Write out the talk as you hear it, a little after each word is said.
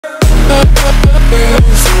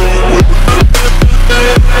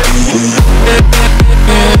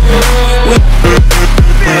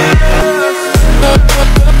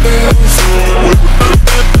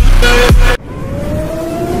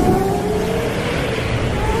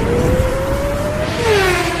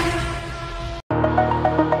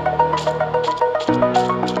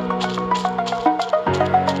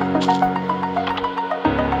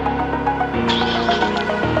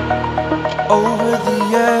Over the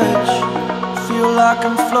edge, feel like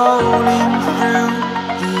I'm floating through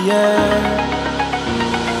the air.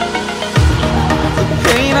 The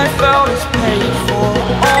pain I felt is paid for,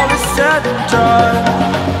 all is said and done.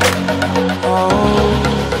 Oh,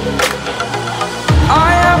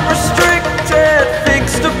 I am restricted,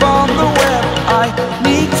 fixed upon the web. I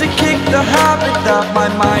need to kick the habit that my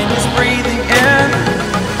mind is breathing in.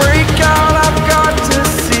 Break out, I've got to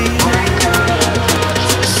see.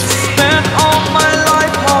 Spent all my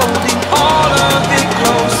life holding all of it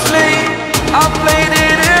closely. I played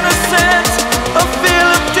it innocent, a feel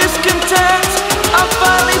of discontent. I'm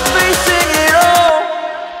finally facing it all,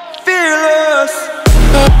 fearless.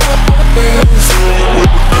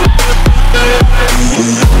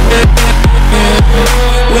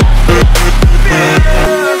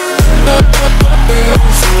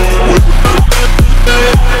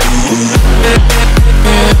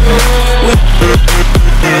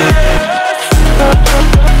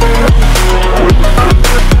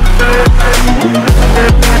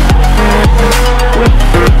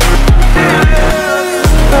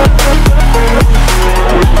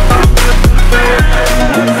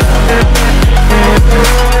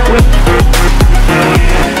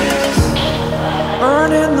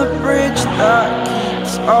 Burning the bridge that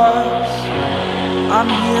keeps us. I'm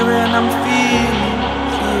here and I'm feeling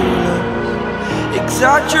fearless.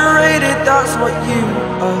 Exaggerated, that's what you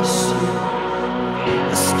assume.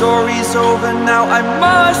 The story's over now, I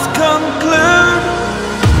must conclude.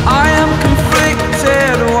 I am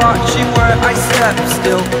conflicted, watching where I step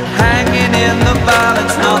still, hanging in the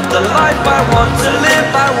balance. Not the life I want to live,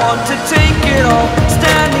 I want to take it all.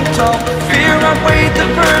 Standing tall, fear outweighed the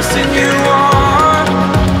person you are.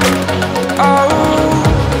 Oh,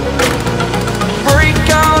 break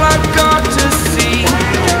out, I've got to see.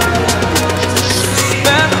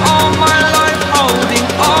 Spent all my life holding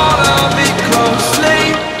all of it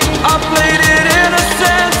closely. I played it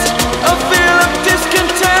innocent, a feel of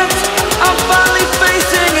discontent. I'm finally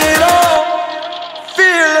facing it all,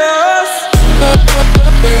 fearless.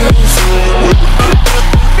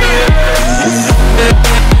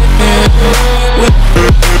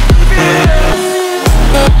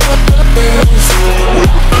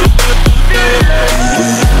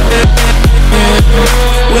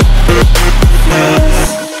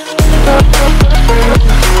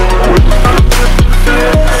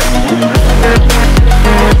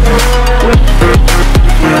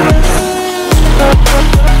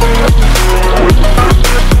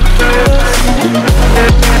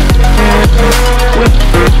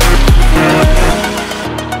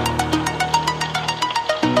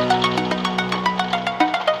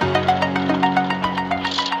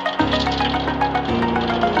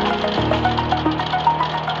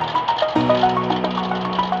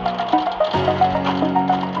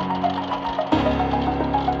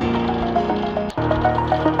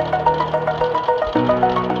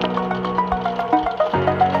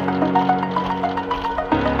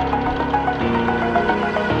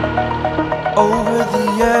 Over the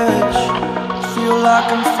edge, feel like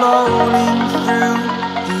I'm floating through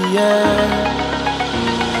the air.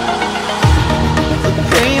 The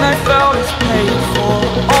pain I felt is paid for,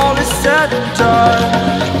 all is said and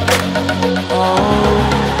done. Oh,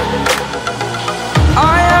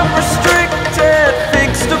 I am restricted,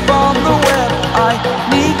 fixed upon the web. I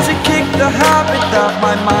need to kick the habit that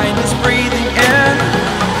my mind is breathing in.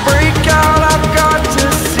 Break out, I've got to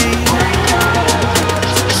see.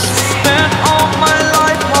 Spent all my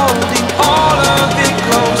life holding all of it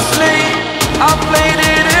closely. I played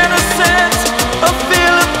it innocent, a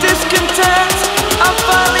feel of discontent. I'm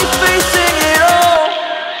finally facing it all,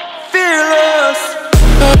 fearless.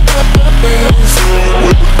 Fearless.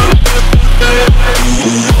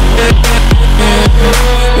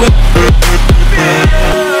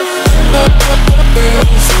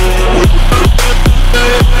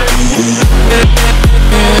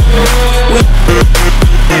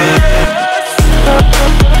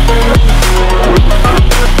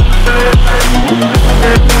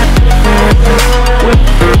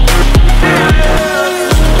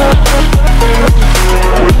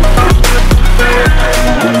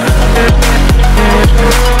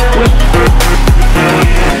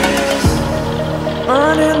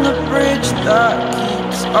 on the bridge that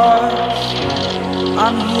keeps us.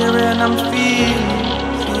 I'm here and I'm feeling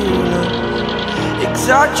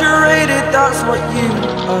exaggerated, that's what you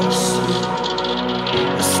assume.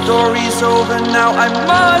 The story's over now, I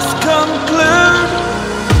must conclude.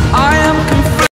 I am confused.